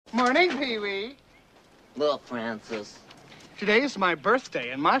Morning, Pee-wee. Look, Francis. Today is my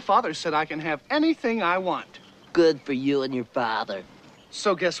birthday, and my father said I can have anything I want. Good for you and your father.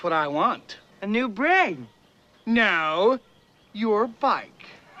 So guess what I want? A new brain. No, your bike.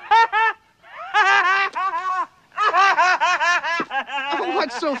 Oh,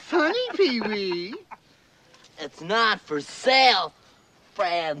 what's so funny, Pee-wee? It's not for sale,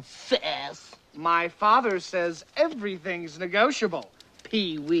 Francis. My father says everything's negotiable,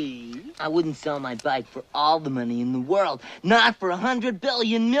 Pee-wee. I wouldn't sell my bike for all the money in the world. Not for $100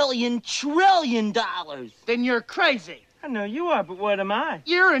 billion, million, trillion dollars. Then you're crazy. I know you are, but what am I?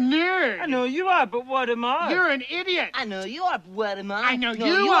 You're a nerd. I know you are, but what am I? You're an idiot. I know you are, but what am I? I know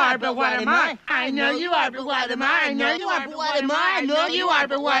you are, but what am I? I know you are, but what am I? I know you are, but what am I? I know you are,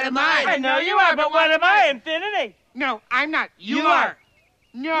 but what am I? I know you are, but what am I? Infinity. No, I'm not. You are. are.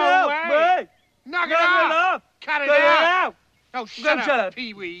 No way. Knock it off. Cut it out. Oh, shut up,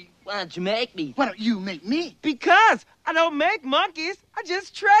 Pee-wee. Why don't you make me? Why don't you make me? Because I don't make monkeys. I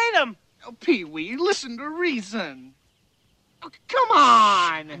just train them. Oh, Pee-wee, listen to reason. Oh, come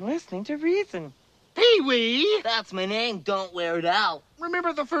on. I'm listening to reason. Pee-wee. That's my name. Don't wear it out.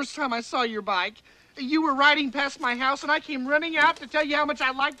 Remember the first time I saw your bike? You were riding past my house, and I came running out to tell you how much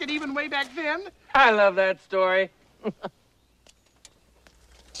I liked it even way back then? I love that story.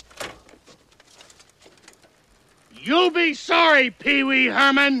 You'll be sorry, Pee-wee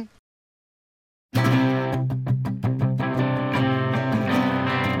Herman.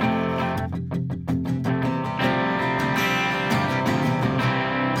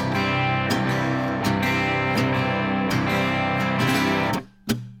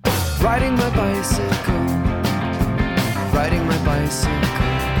 Riding my bicycle, riding my bicycle,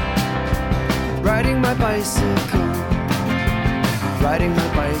 riding my bicycle, riding my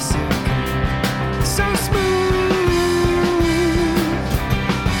bicycle, so smooth.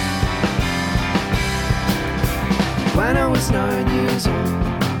 When I was 9 years old,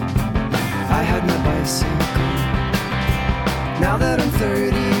 I had my bicycle. Now that I'm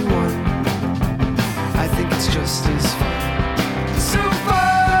 31, I think it's just as fun. So fun!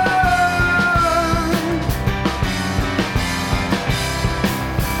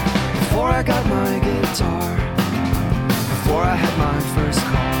 Before I got my guitar, before I had my first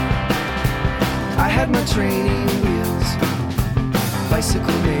car, I had my training wheels,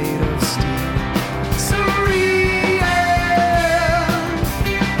 bicycle made of steel. So real.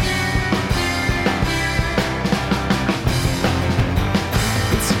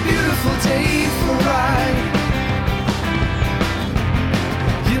 It's a beautiful day for a ride.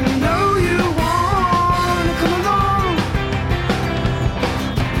 You know you wanna come along.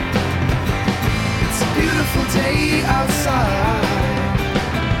 It's a beautiful day outside.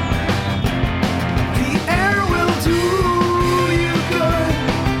 The air will do you good.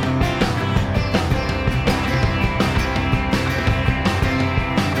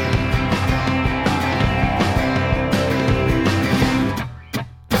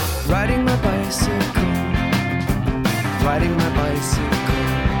 Riding my bicycle, riding my bicycle,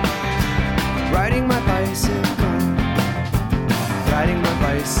 riding my bicycle, riding my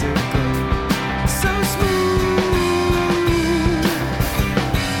bicycle, so smooth.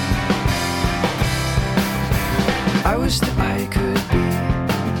 I wish that I could be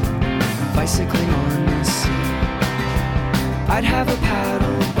bicycling on the sea. I'd have a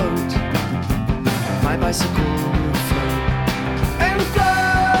paddle boat, my bicycle would float and flow.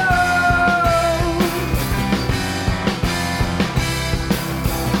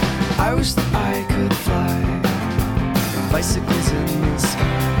 I wish that I could fly, bicycles in the sky.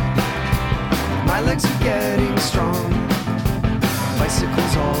 My legs are getting strong,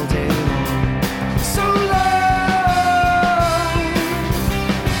 bicycles all day long. So long.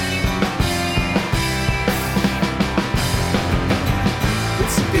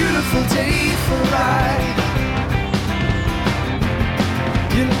 It's a beautiful day for a ride.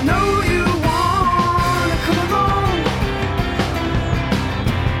 You know you wanna come along.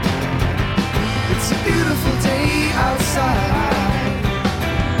 It's a beautiful day outside.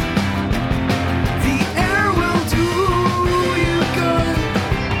 The air will do you good.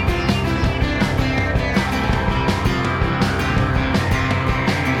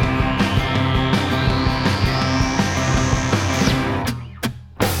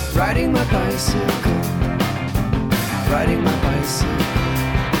 Riding my bicycle, riding my bicycle,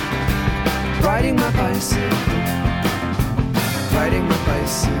 riding my bicycle, riding my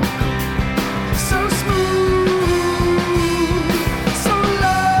bicycle, so smooth, so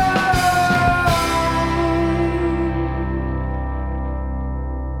long.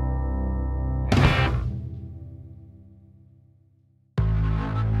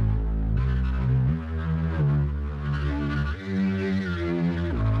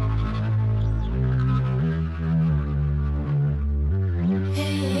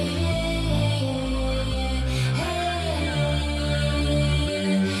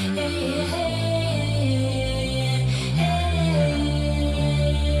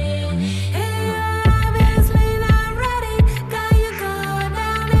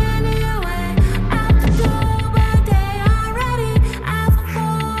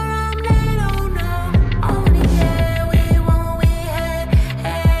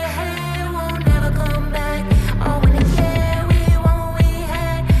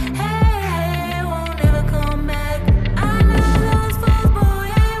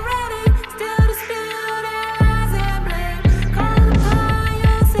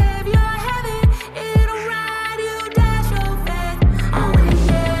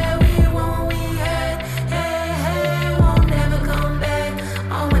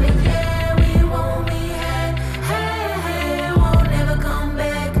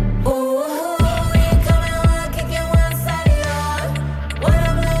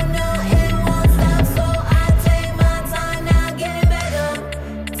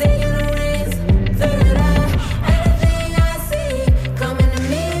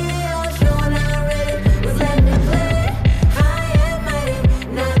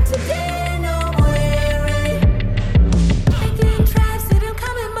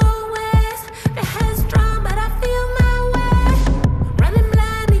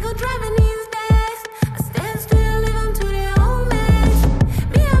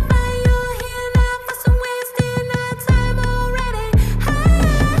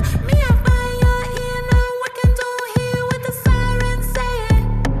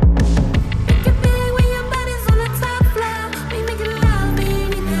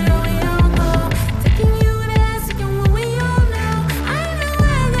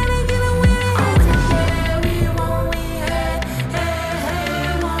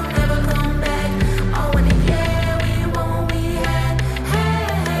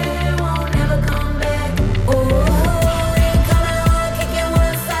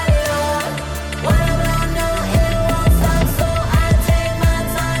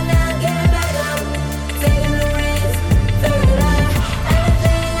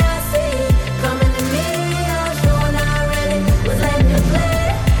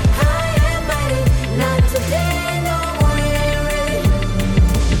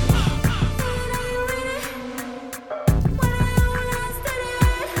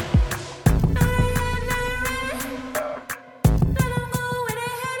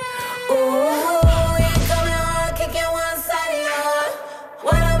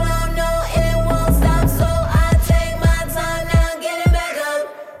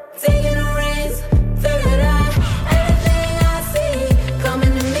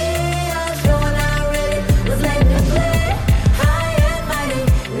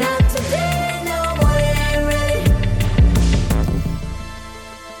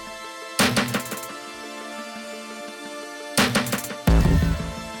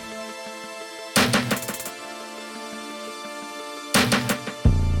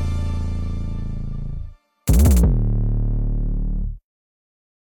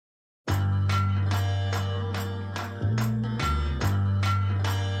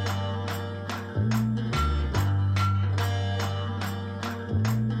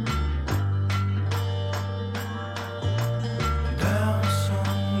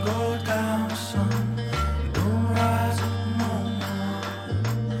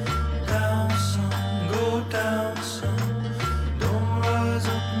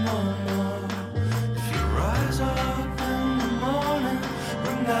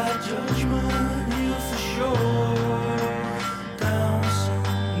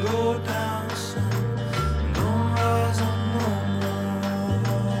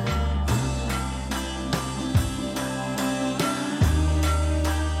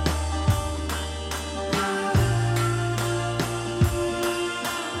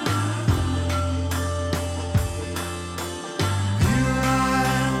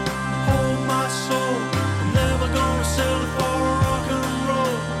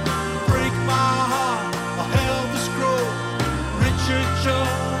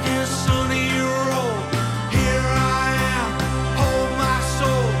 jug and sunny road. Here I am, hold my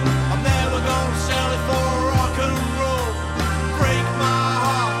soul. I'm never gonna sell it for rock and roll. Break my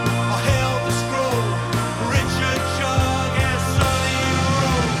heart, I held the scroll. Richard jug and sunny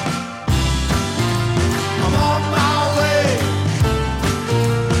road. I'm on my way,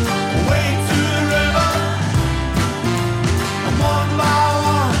 way to the river. I'm on my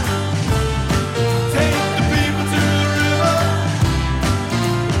one. Take the people to the river.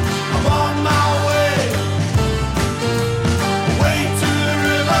 I'm on my way, way to the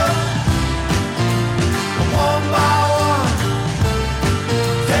river. I'm on my one.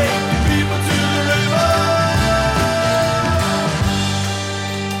 Take the people to the river.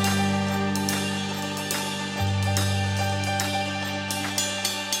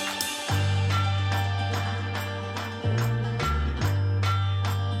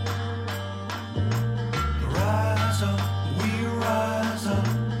 Rise up, we rise up,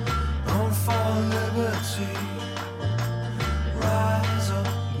 on for liberty. Rise up,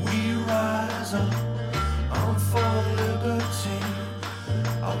 we rise up, on for liberty.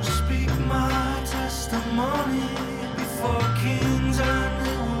 I will speak my testimony before kings and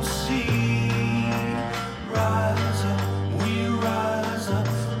they will see. Rise up, we rise up,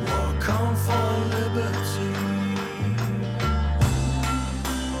 walk on for liberty.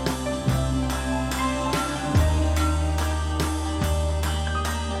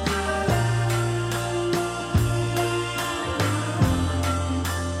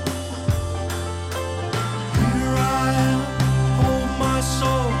 Here I am, hold my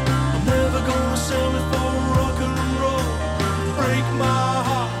soul. I'm never gonna sell it for rock and roll. Break my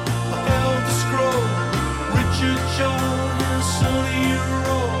heart, I held the scroll. Richard John and Sonny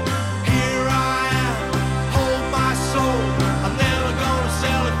Roll. Here I am, hold my soul. I'm never gonna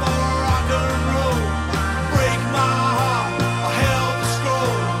sell it for rock and roll. Break my heart, I held the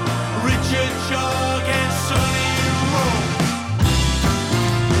scroll. Richard Jug and Sonny Roll.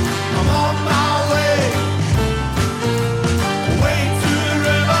 I'm on my way, way to the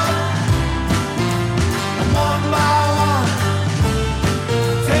river. I'm on my one.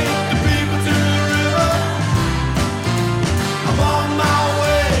 Take the people to the river. I'm on my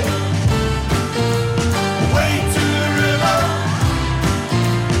way, way to the river.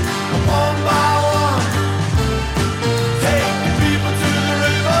 I'm on my one. Take the people to the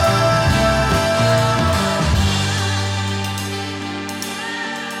river.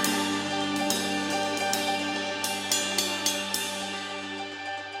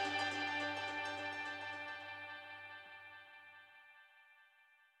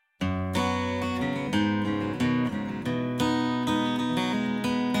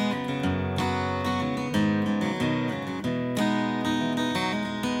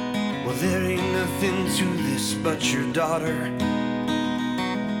 Well, there ain't nothing to this but your daughter.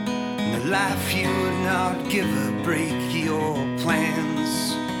 And the life you would not give her break your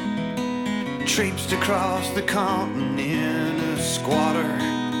plans. Traipsed across the continent a squatter.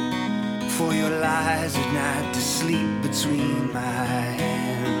 For your lies at night to sleep between my hands.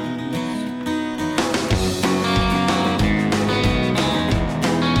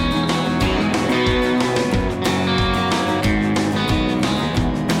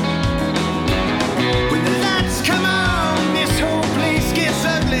 When the lights come on, this whole place gets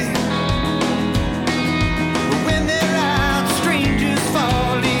ugly. But when they're out, strangers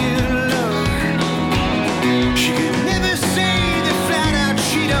fall in love. She could never say that flat out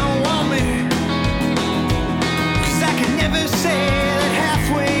she don't want me. 'Cause I could never say that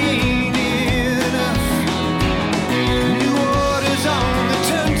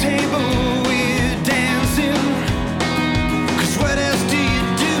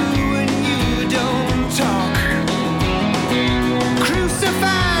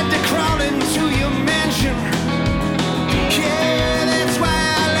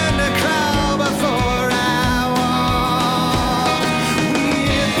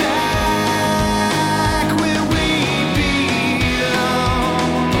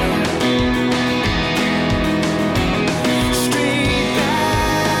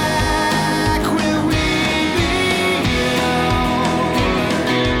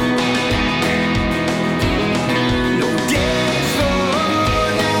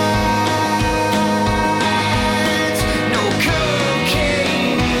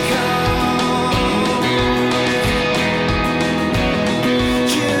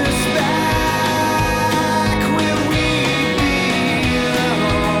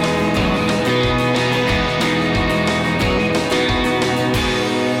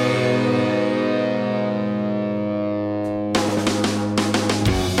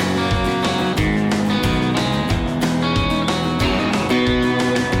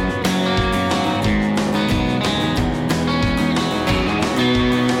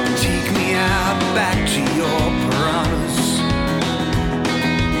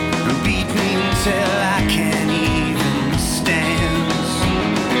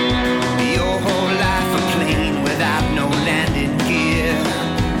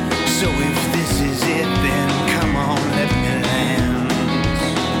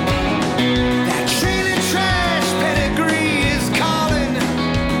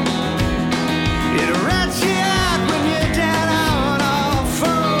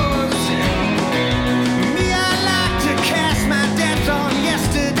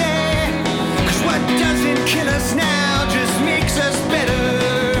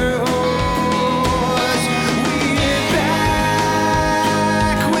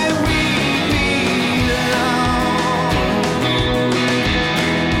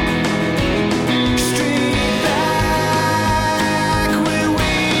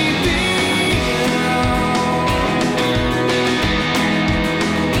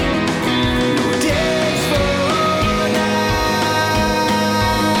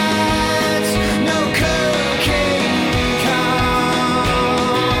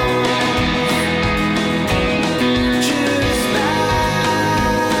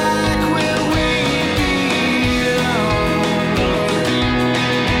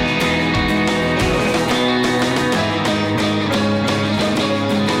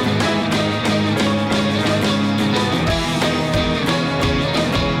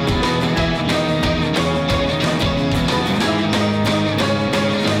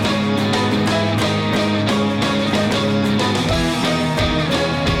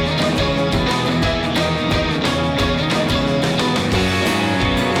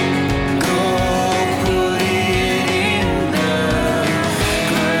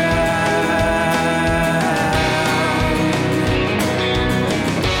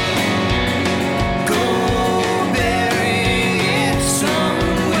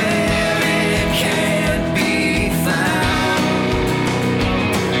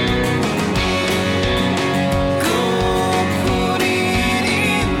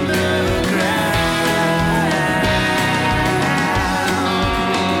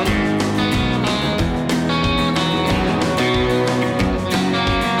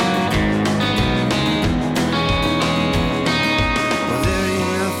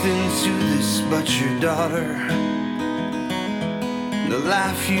nothing to this but your daughter. The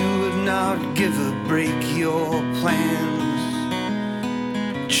life you would not give her, break your plans.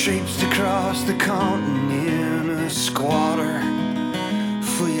 Traipsed across the continent in a squatter,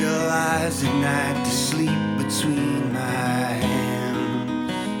 for your lies at night to sleep between my hands.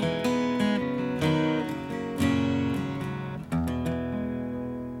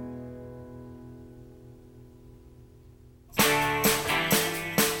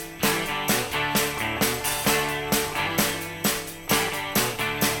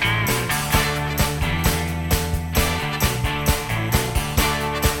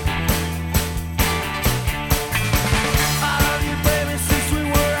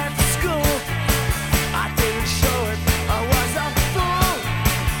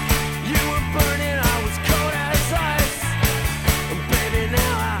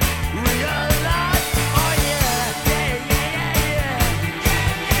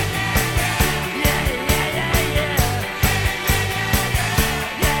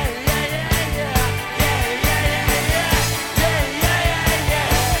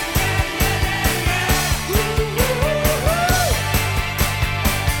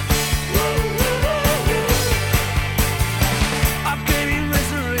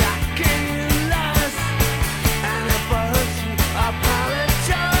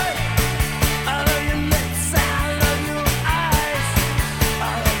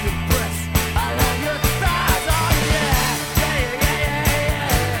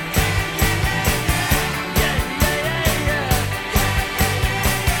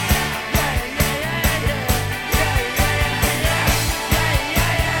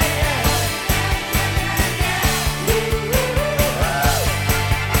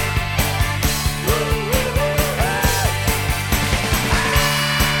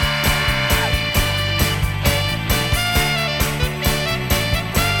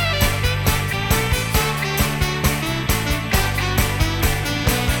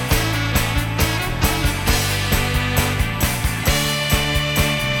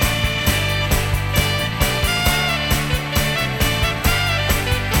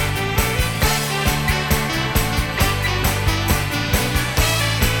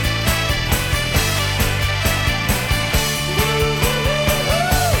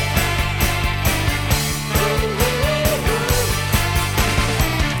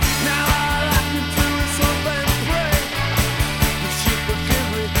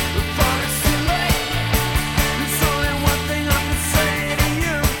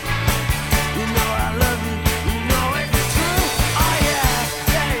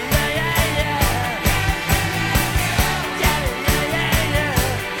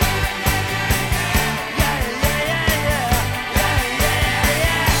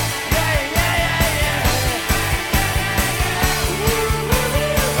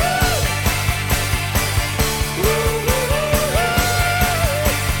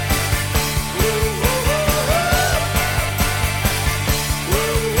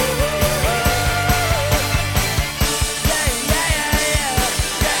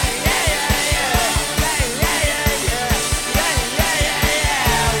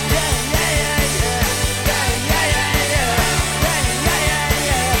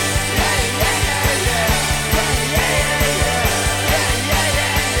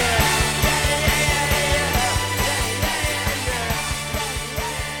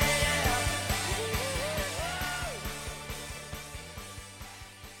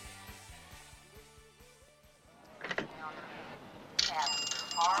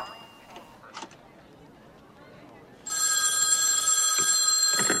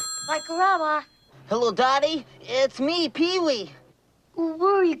 Like Grandma. Hello, Dottie. It's me, Pee-wee.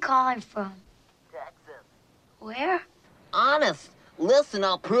 Where are you calling from? Texas. Where? Honest. Listen,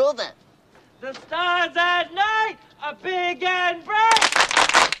 I'll prove it. The stars at night are big and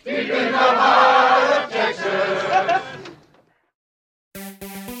bright. Deep in the heart of Texas.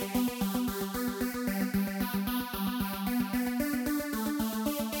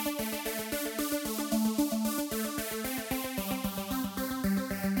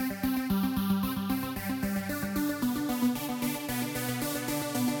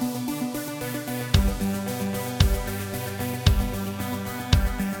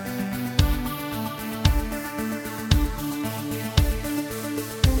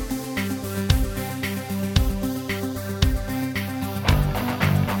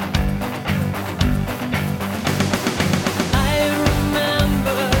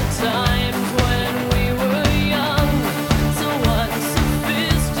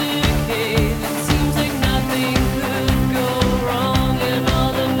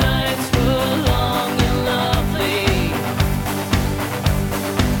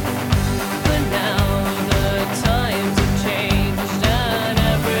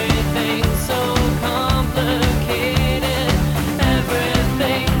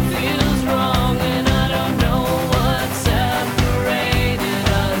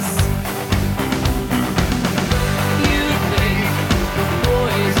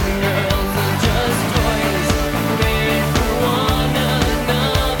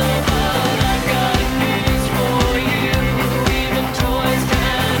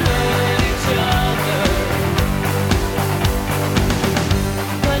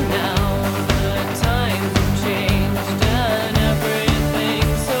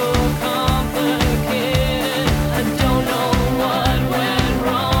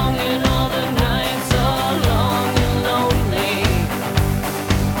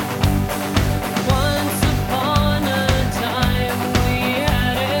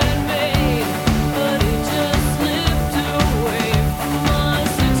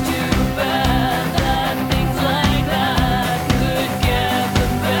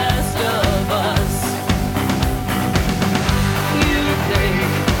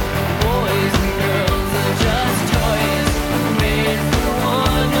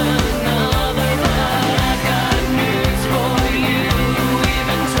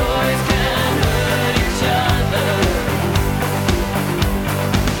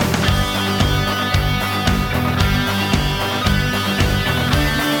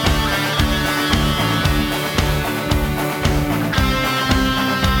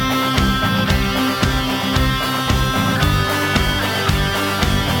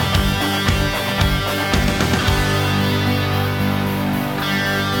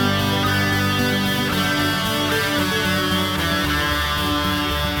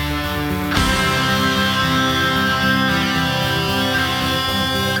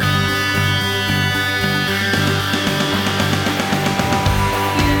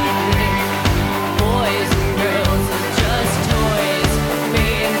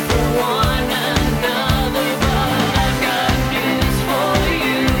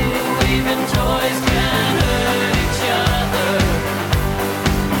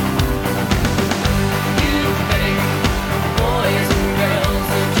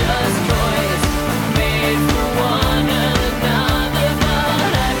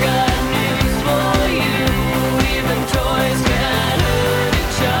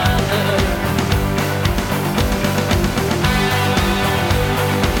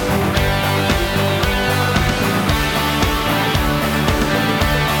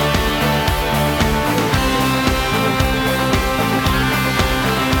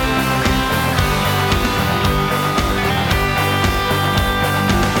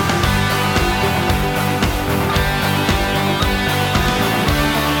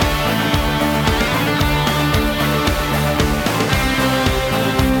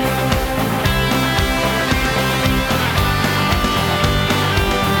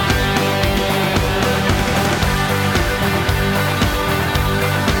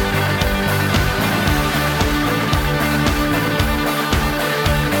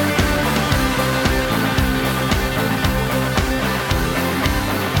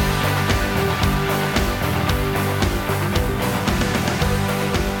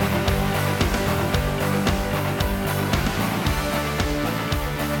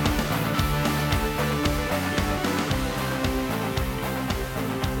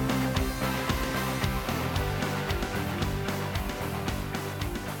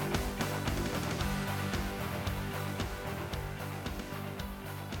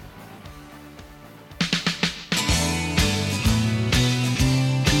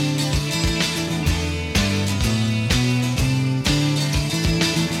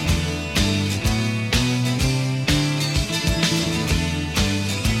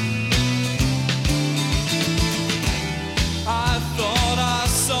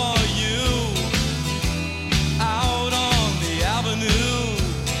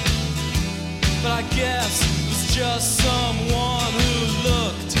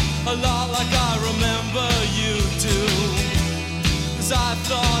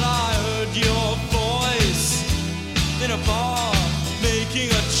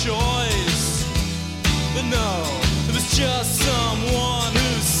 just someone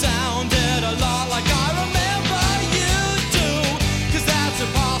who sounded a lot like I remember you do. 'Cause that's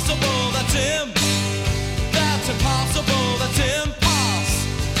impossible, that's that's impossible, that's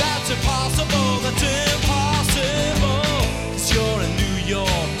that's impossible, that's impossible. 'Cause you're in New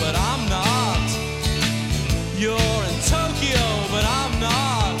York, but I'm not. You're in Tokyo, but I'm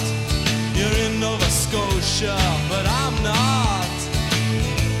not. You're in Nova Scotia, but I'm not.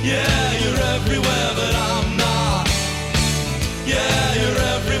 Yeah, you're everywhere, but I'm not. Yeah, you're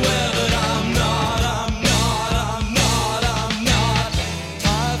everywhere, but I'm not. I'm not, I'm not, I'm not.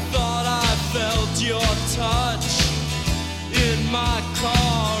 I thought I felt your touch in my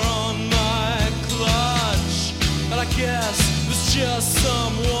car on my clutch, but I guess it was just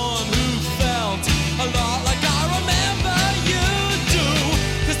someone who felt a lot like I remember you do.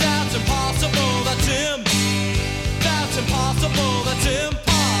 'Cause that's impossible, that's that's impossible, that's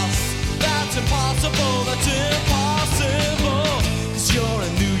that's impossible, that's impossible. 'Cause you're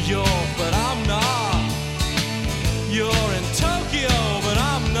in New York, but I'm not. You're in Tokyo, but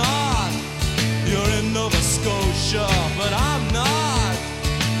I'm not. You're in Nova Scotia, but I'm not.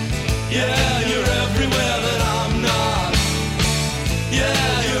 Yeah, you're everywhere, but I'm not.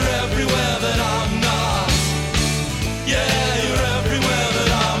 Yeah, you're everywhere, but I'm not. Yeah, you're everywhere, but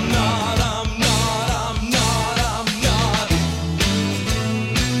I'm not. I'm not, I'm not, I'm not.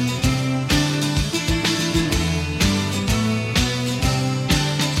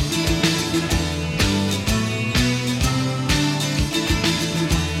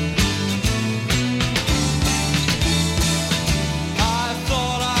 I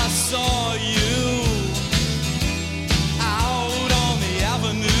thought I saw you out on the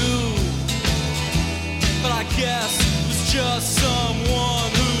avenue, but I guess it was just someone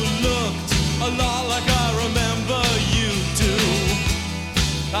who looked a lot like I remember you do.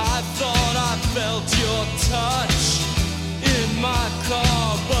 I thought I felt your touch in my car,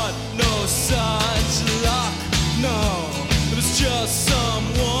 but no such luck. No, it was just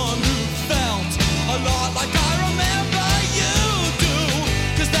someone who felt a lot like I remember you do.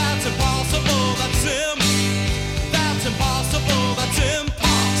 'Cause that's impossible, that's impossible, that's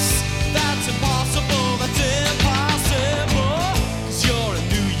that's impossible, that's impossible. 'Cause you're in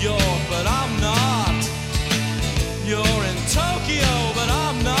New York, but I'm not. You're in Tokyo, but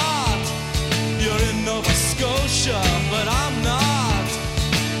I'm not. You're in Nova Scotia, but I'm not.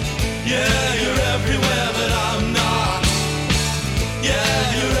 Yeah, you're everywhere, but I'm not. Yeah,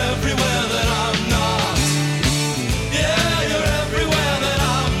 you're everywhere, but I'm not. Yeah, you're everywhere, but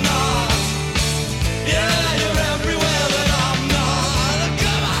I'm not. Yeah, you're everywhere, but I'm not.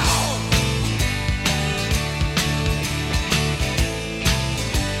 Come on!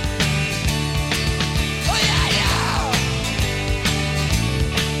 Oh yeah, yeah!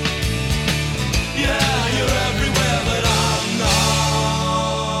 Yeah, you're everywhere, but I'm not.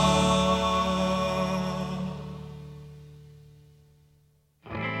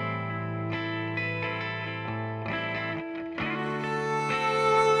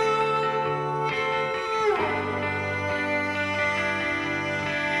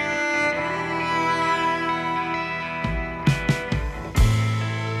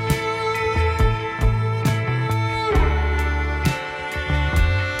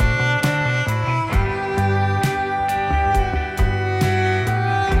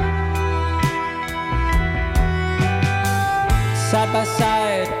 Side by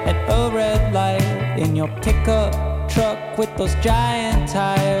side at a red light in your pickup truck with those giant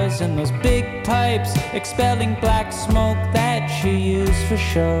tires and those big pipes expelling black smoke that you use for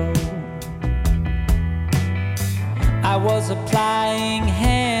show. I was applying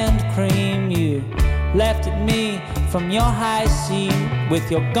hand cream you left at me from your high seat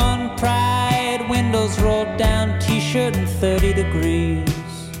with your gun pride, windows rolled down, t-shirt and 30 degrees.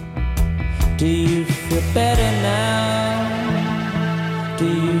 Do you feel better now? Do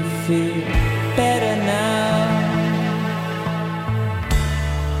you feel better now?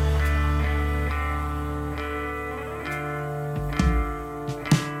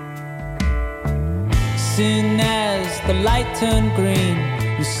 Soon as the light turned green,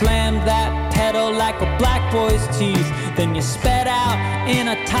 you slammed that pedal like a black boy's teeth. Then you sped out in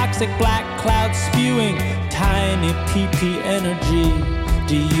a toxic black cloud spewing tiny pee-pee energy.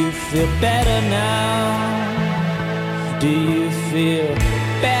 Do you feel better now? Do you feel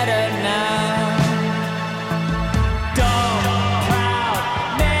better now? Dumb, proud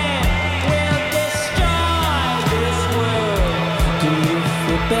man will destroy this world. Do you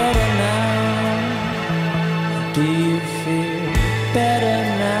feel better now? Do you feel better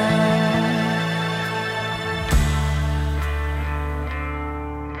now?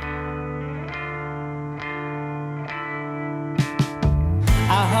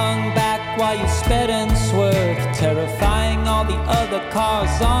 I hung back while you sped and swerved, terrifying all the other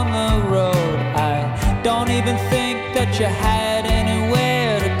cars on the road. I don't even think that you had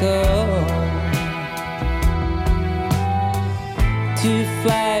anywhere to go. Two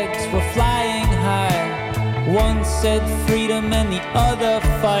flags were flying high. One said freedom and the other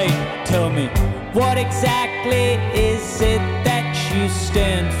fight. Tell me, what exactly is it that you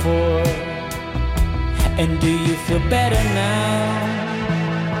stand for? And do you feel better now?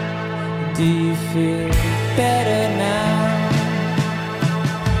 Do you feel better now?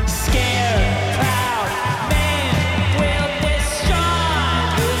 Scared, proud, man will destroy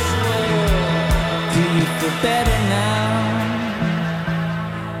this world. Do you feel better now?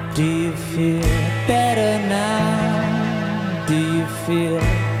 Do you feel better now? Do you feel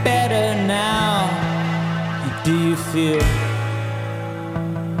better now? Do you feel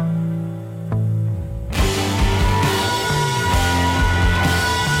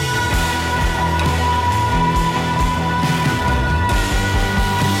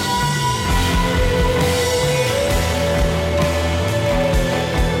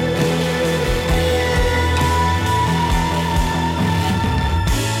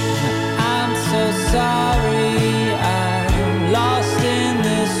sorry, I'm lost in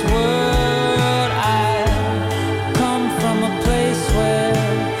this world. I come from a place where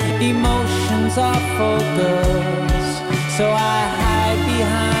emotions are for girls. So I hide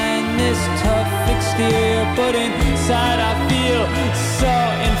behind this tough exterior, but inside I feel so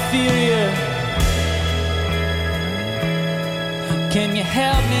inferior. Can you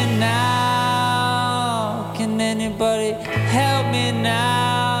help me now? Can anybody help me now?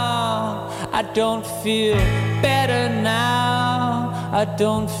 I don't feel better now. I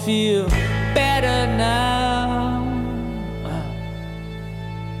don't feel better now.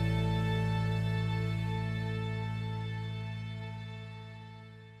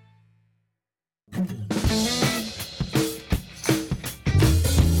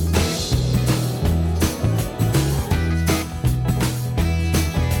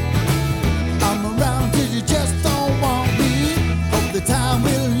 I'm around 'cause you just don't want me. Hope the time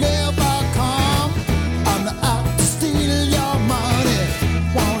will never come. I'm not out to steal your money.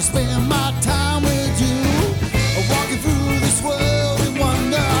 Wanna spend my time with you.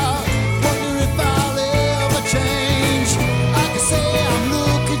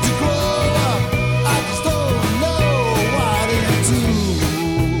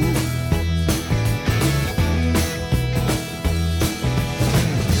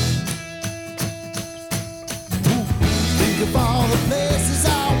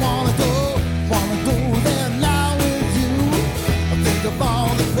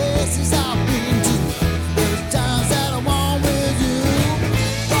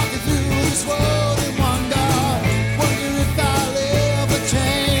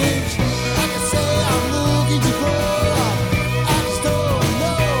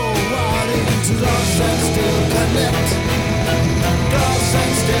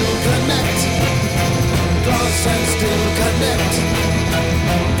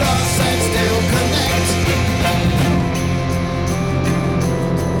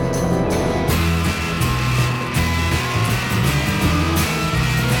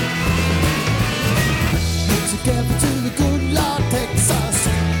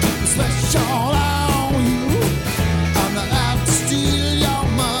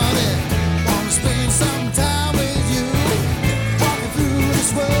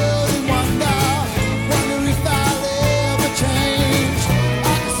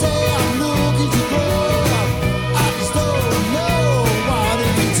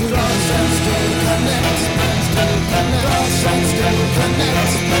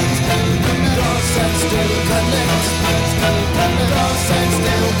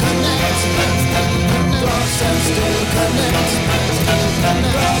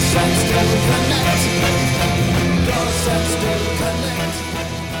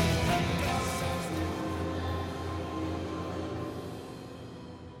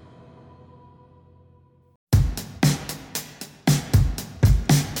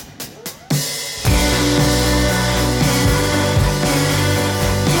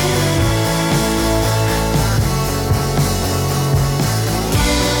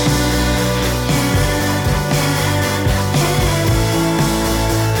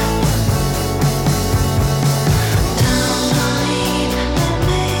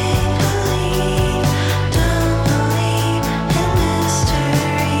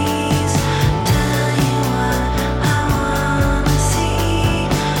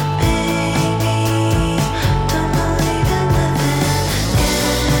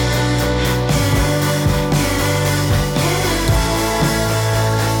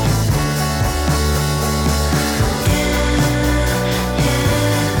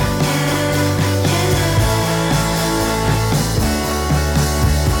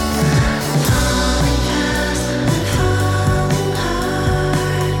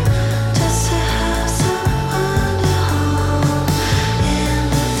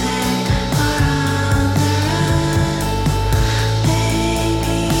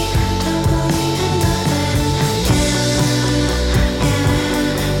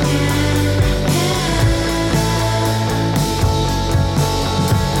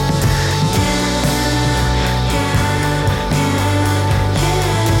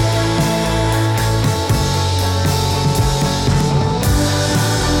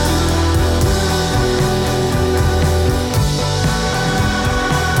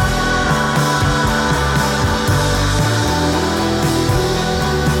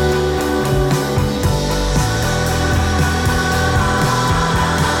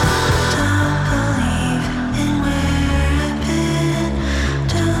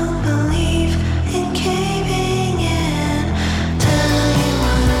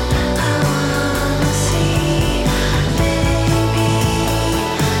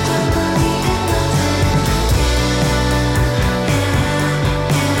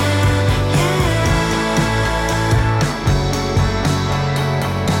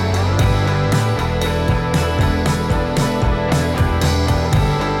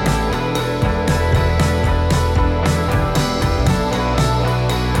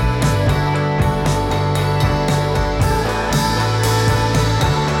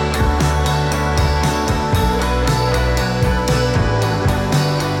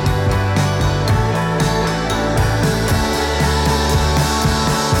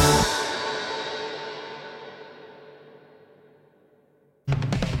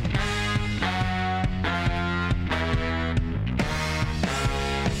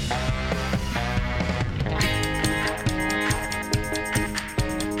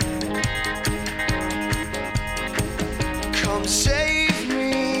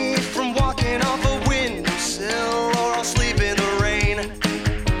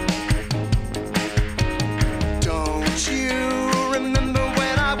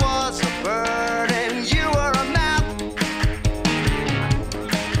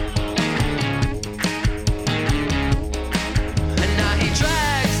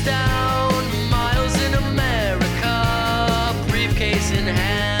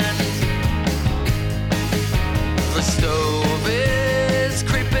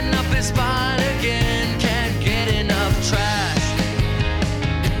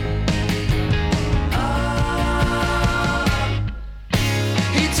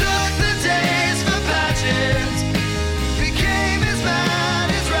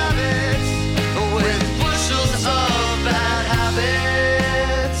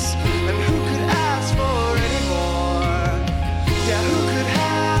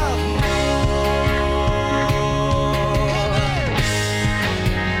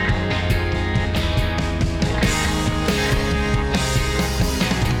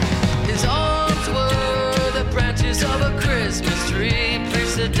 Christmas tree,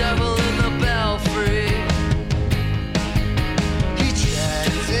 preach the devil in the belfry. He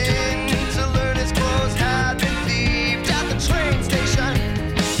checked in to learn his clothes had been thieved at the train station.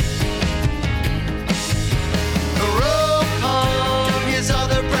 A rope hung his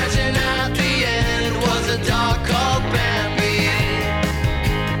other branch, and at the end was a dog called Bambi,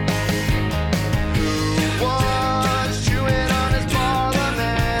 who was chewing on his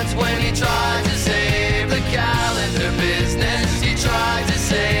parliaments when he tried to save the calendar business. He tried to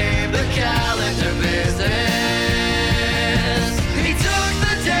save the calendar business. He took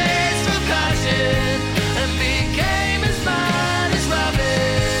the days for passion and became as mad as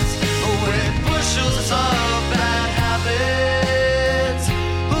rabbits with bushels of bad habits.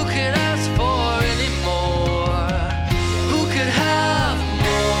 Who could ask for any more? Who could have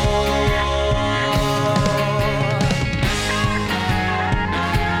more?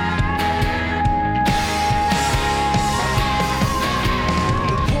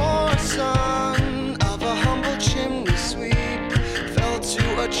 The poor son of a humble chimney sweep fell to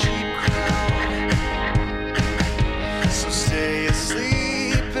a cheap crowd. So stay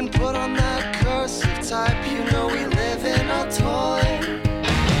asleep and put on that cursive type. You know we live in a toy.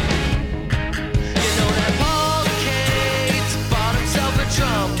 You know that Paul Cates bought himself a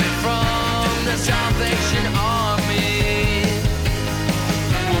trumpet from the Salvation Army.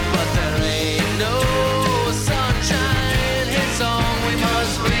 But there ain't no sunshine in his song. We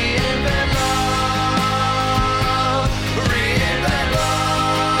must reinvent love. Reinvent love.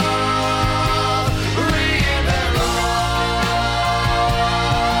 Reinvent love.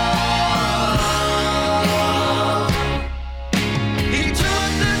 He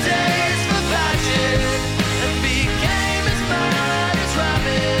took the days for passion and became as mad as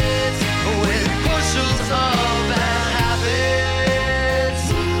rabbits with bushels of bad habits.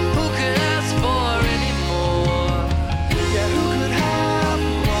 Who could ask for any more? Yeah, who could have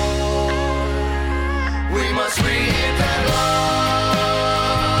more? We must reinvent love.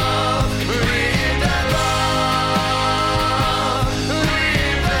 Reinvent love.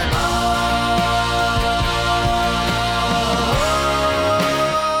 Reinvent love.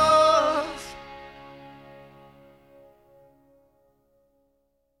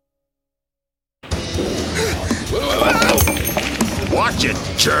 Watch it,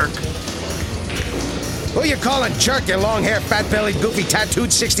 jerk. Who you calling jerk, you long-haired, fat-bellied, goofy, tattooed,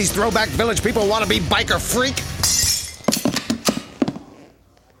 60s throwback village people wannabe biker freak?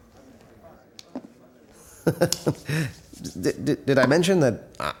 Did I mention that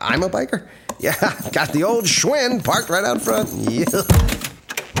I'm a biker? Yeah, got the old Schwinn parked right out front. Yeah.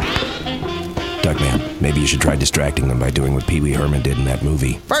 Duckman, maybe you should try distracting them by doing what Pee Wee Herman did in that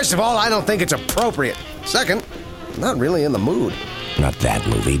movie. First of all, I don't think it's appropriate. Second, I'm not really in the mood. Not that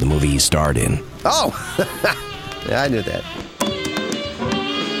movie, the movie he starred in. Oh, yeah, I knew that.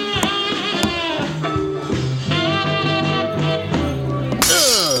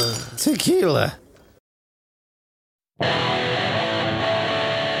 Ugh, tequila.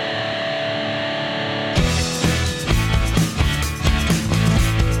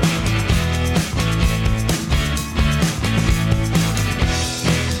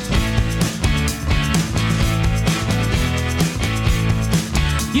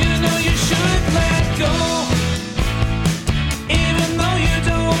 You know you should let go, even though you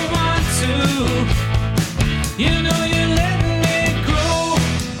don't want to. You know you're letting it grow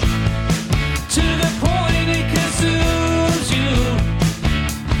to the point it consumes you.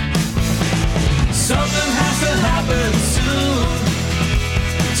 Something has to happen soon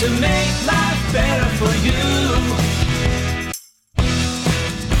to make life better for you.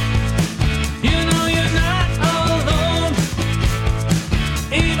 You know you're not alone,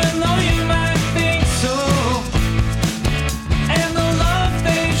 even though you might think so. And the love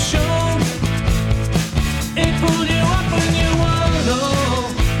they've shown, it pulled you up when you were low,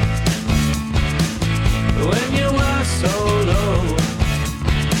 when you were so low.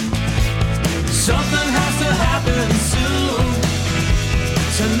 Something has to happen soon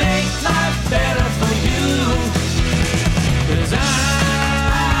to make life better for you. 'Cause I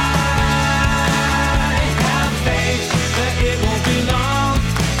have faith that it won't be long.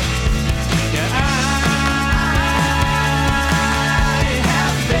 Yeah, I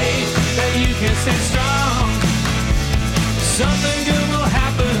have faith that you can stay strong. Something good will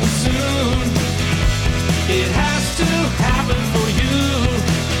happen soon. It has to happen for you.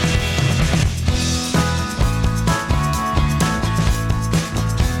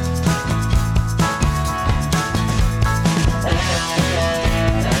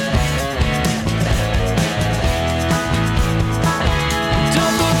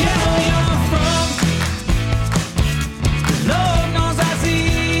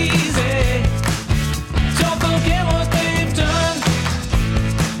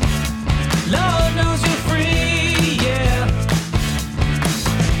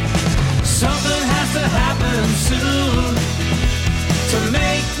 to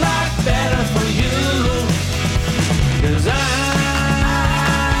make life better for you. 'Cause I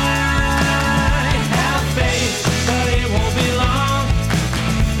have faith, but it won't be long.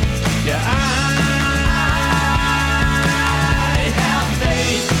 Yeah, I have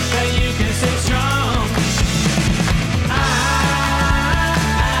faith that you can stay strong. I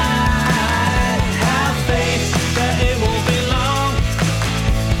have faith that it won't be long.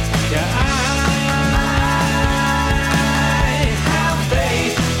 Yeah, I have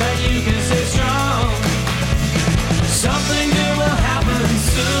faith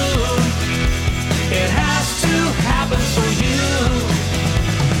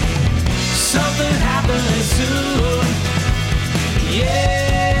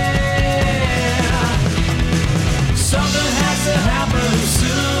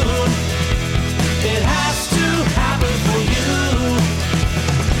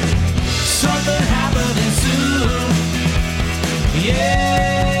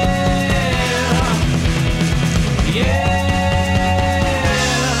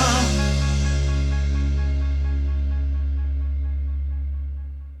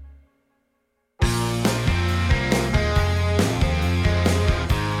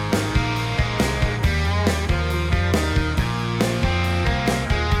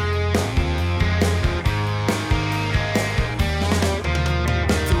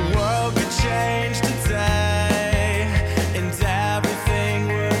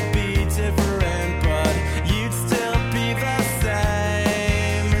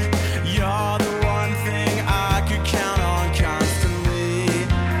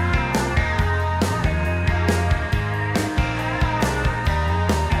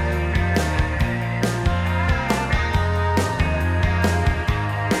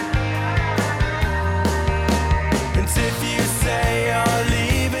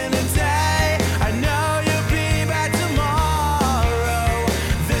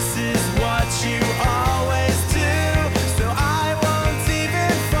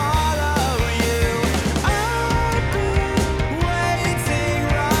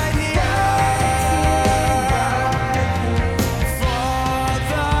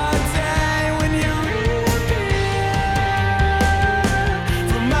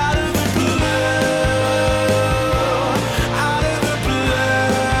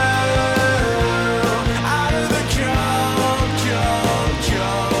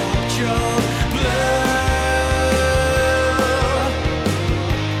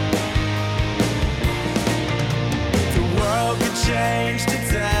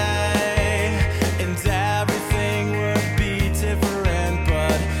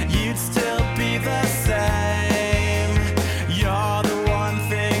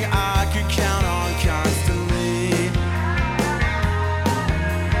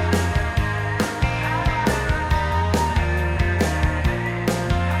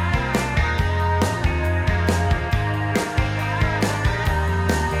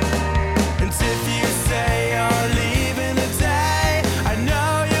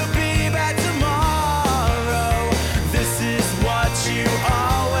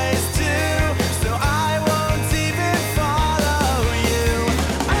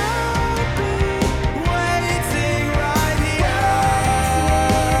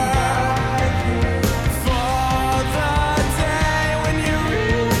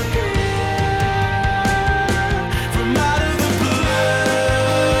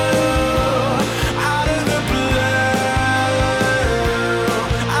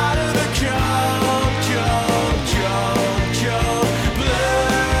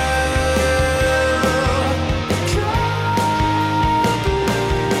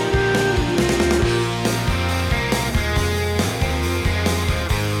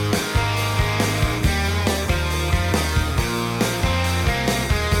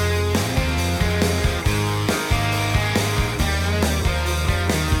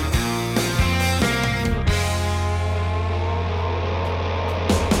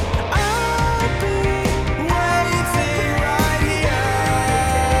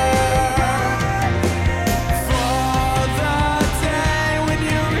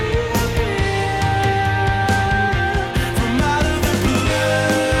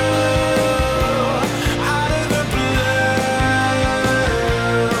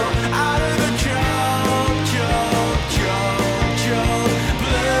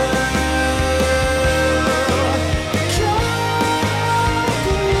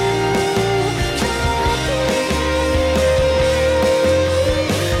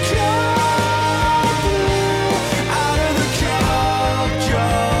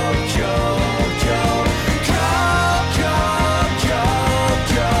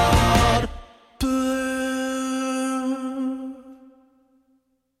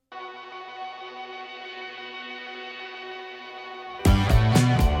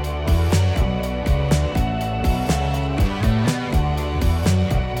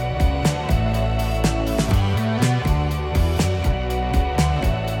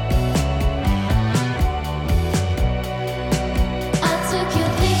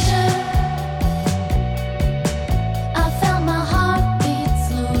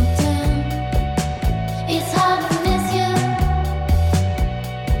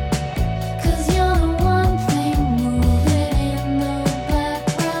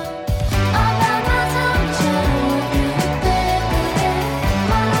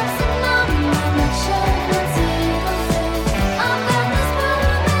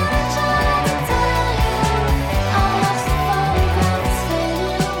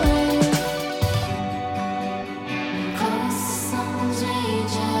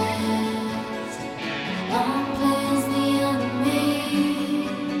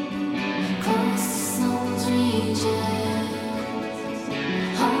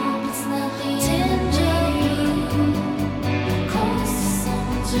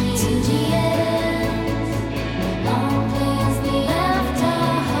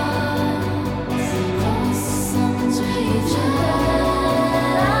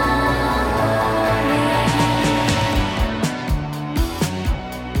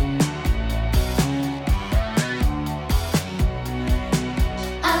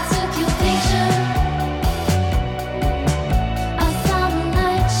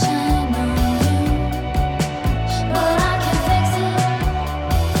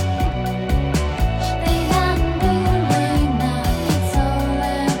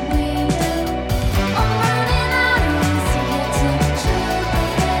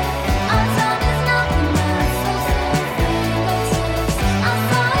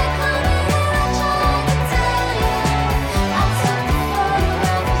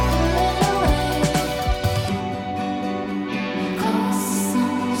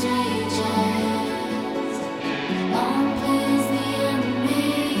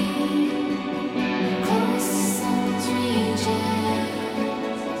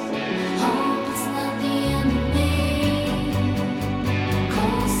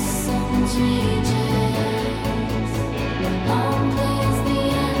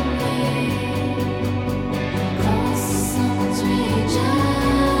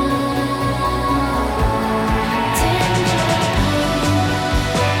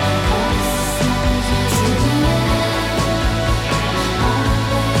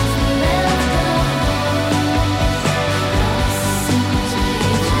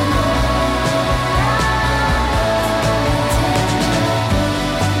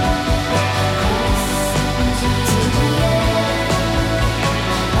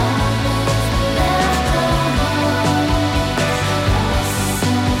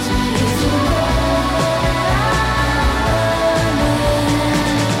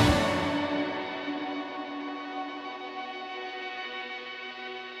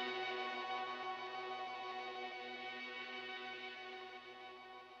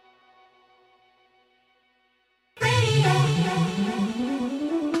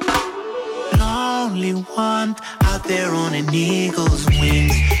you want out there on an eagle's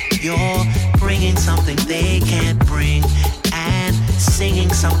wings. You're bringing something they can't bring and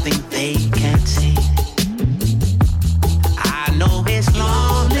singing something they can't sing. I know it's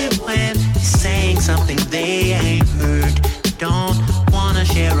lonely when you're saying something they ain't heard. Don't wanna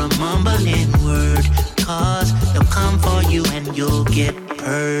share a mumbling word, 'cause they'll come for you and you'll get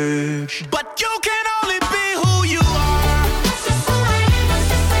purged. But you can only be who you are. That's just who I am, that's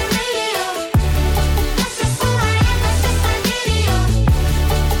just my radio. That's just who I am, that's just my video.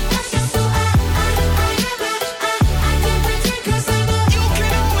 That's just who I can't pretend 'cause I know. You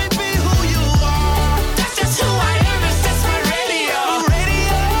can only be who you are. That's just who I am, it's just my radio.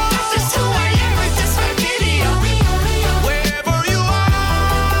 That's just who I am, it's just my video. Wherever you are,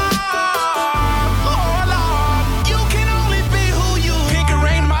 oh Lord, you can only be who you are. Pink and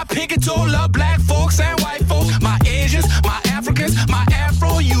rain, my pinky toe, love black folks and white folks, my Asians, my Africans, my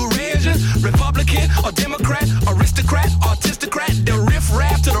Afro-Eurasians, Republican or Democrat, aristocrat, artistocrat, the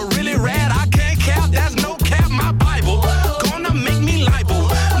riff-raff to the really rad. I can't cap, there's no cap, my Bible gonna make me liable.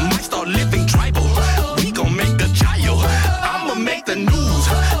 Might start living tribal, we gon' make a child. I'ma make the news,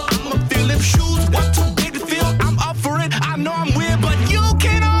 I'ma fill them shoes. What too big to feel, I'm up for it. I know I'm weird, but you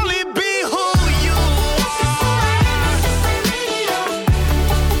can only be who you are. That's just my radio.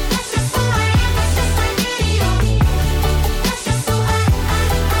 That's just who I am, that's just my video. That's just who I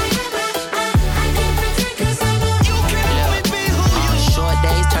can't pretend 'cause I know. You can only be who you are. Short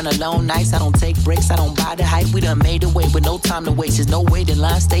days turn to long nights. I don't take breaks, I don't buy the hype. We done made it way with no time to waste. There's no wait in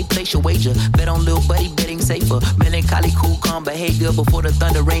line, stay, place your wager. Bet on little buddy, betting safer. Melancholy, cool, calm behavior. Before the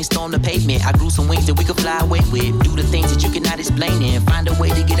thunder rain storm the pavement, I grew some wings that we could fly away with. Do the things that you cannot explain and find a way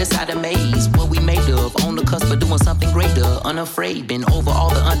to get us out of maze. What we made of, on the cusp of doing something greater. Unafraid, been over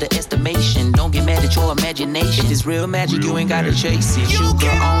all the underestimation. Don't get mad at your imagination. If it's real magic, you ain't gotta chase it. You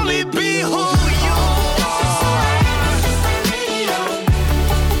can only be who you are.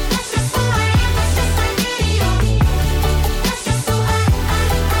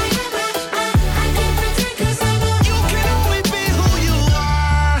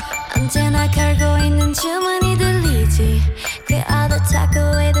 언제나 걸고 있는 주머니들 리지. 그 other talk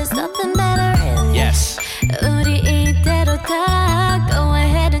away, there's nothing better really. Yes. 우리 이대로 다 go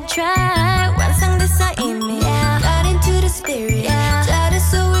ahead and try. 완성됐어 이미. Got into the spirit.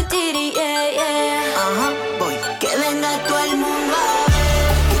 잘했어 we did it, yeah, yeah. Voy, que venga todo el mundo a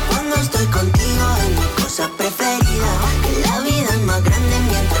ver que cuando estoy contigo es mi cosa preferida. Que la vida es más grande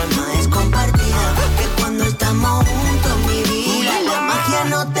mientras más es compartida. Que cuando estamos juntos mi vida la magia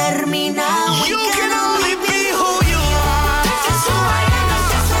no termina. You can only be who you are. That's just who I am, that's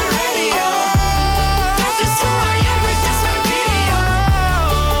just my radio. That's just who I am, it's just my video.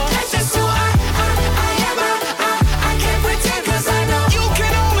 That's just who I am, I can't pretend 'cause I know. You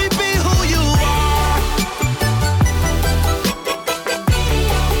can only be who you are.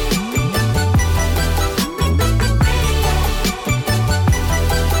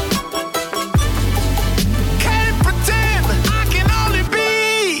 Can't pretend, I can only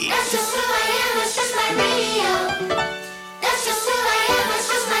be. That's just who I am, it's just my radio. That's just who I am, it's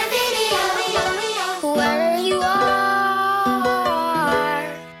just my video. Wherever you are.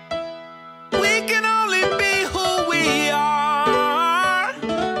 We can only be who we are.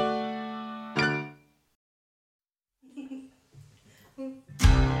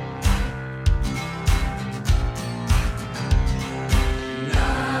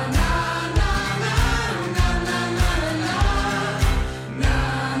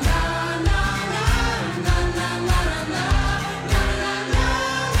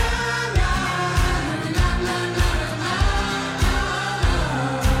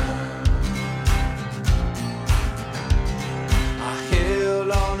 I held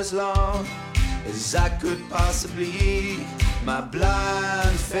on as long as I could possibly. My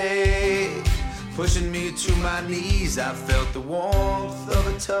blind faith pushing me to my knees. I felt the warmth of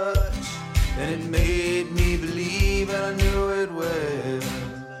a touch, and it made me believe, and I knew it well.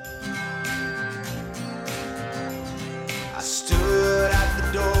 I stood at the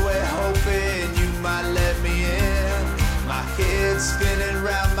doorway hoping you might let me in. My head spinning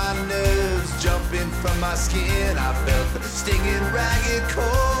round, my nerves jumping from my skin. I felt the stinging ragged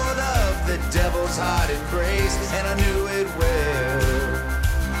cord of the devil's hot embrace, and I knew it well.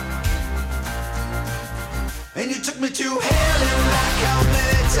 And you took me to hell and back. How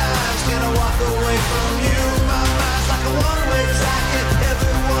many times can I walk away from you? My mind's like a one-way track, and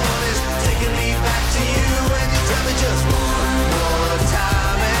everyone is taking me back to you. And you tell me just one more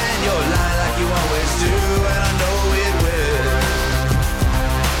time, and you're lying like you always do, and I know it will.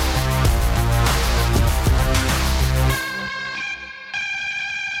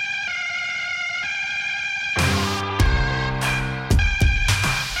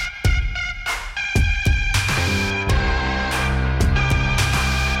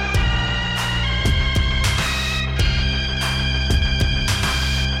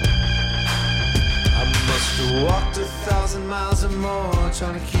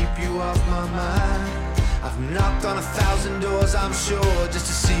 keep you off my mind. I've knocked on 1,000 doors, I'm sure, just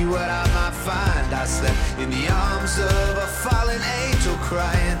to see what I might find. I slept in the arms of a fallen angel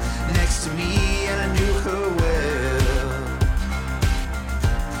crying next to me, and I knew her well.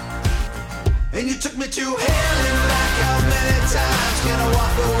 And you took me to hell and back. How many times can I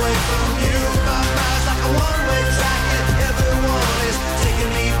walk away from you? My mind's like a one-way track, and everyone is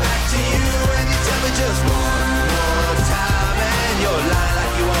taking me back to you. And you tell me just one more time, and you're lying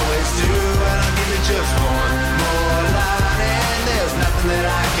like you always do. And I'll give you just one more line, and there's nothing that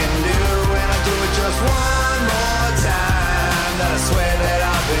I can do. And I'll do it just one more time, that I swear that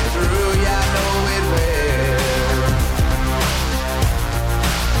I've been through. Yeah, I know it will.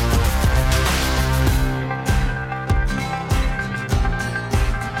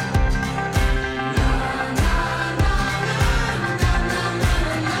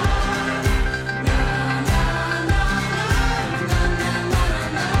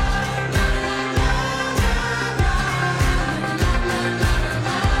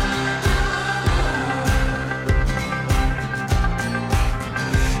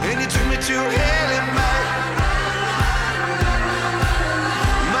 To hell and back.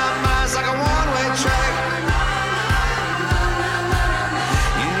 My mind's like a one-way track.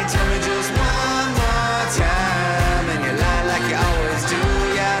 You tell me just one more time, and you lie like you always do.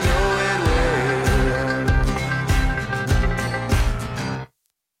 Yeah, I know it will.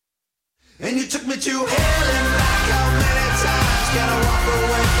 And you took me to hell and back. How many times can I walk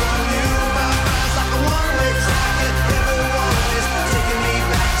away from you? My mind's like a one-way track, and everyone is taking me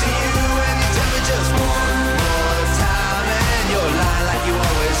back to you. Just one more time, and you're lying like you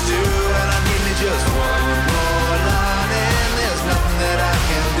always do. And I'll give me just one more line, and there's nothing that I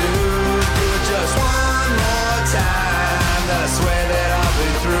can do. Do it just one more time, that I swear that I'll be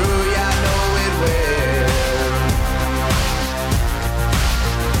through. Yeah, I know it will.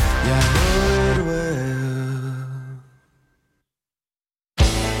 Yeah, I know it will.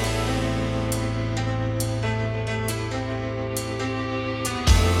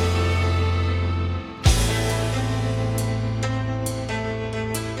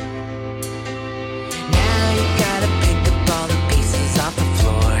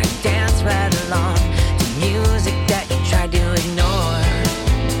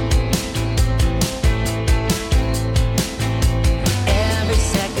 Every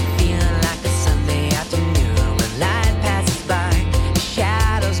second feeling like a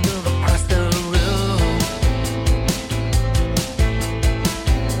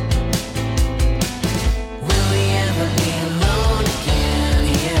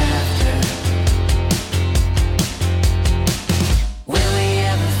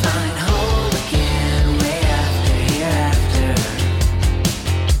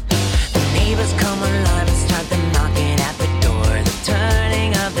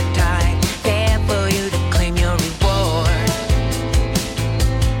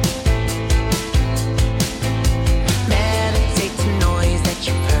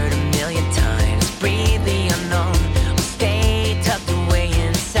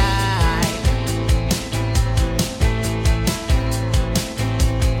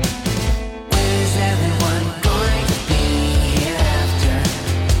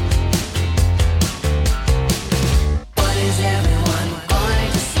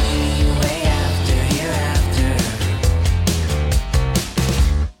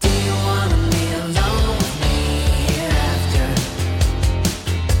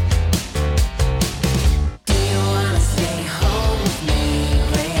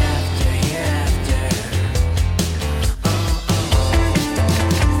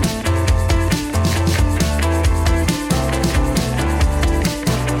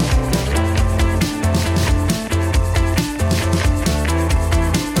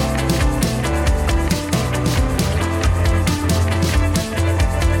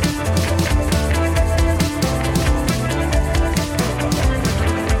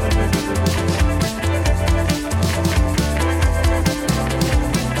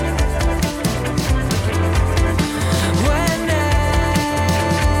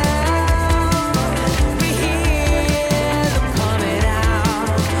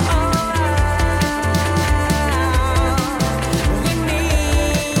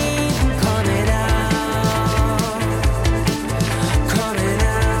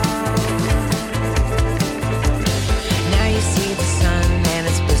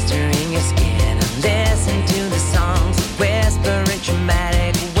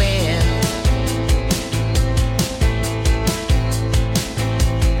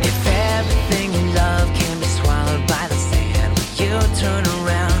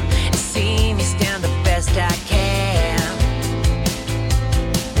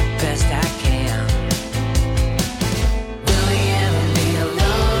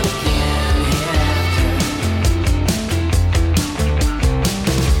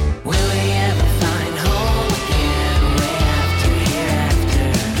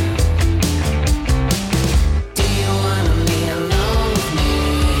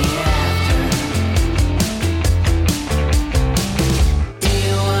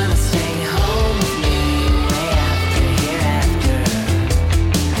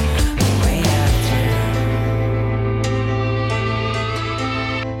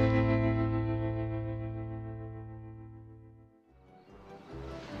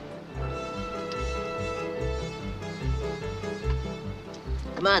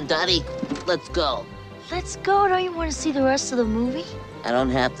Come on, Dottie. Let's go. Let's go. Don't you want to see the rest of the movie? I don't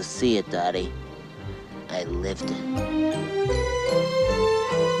have to see it, Dottie. I lived it.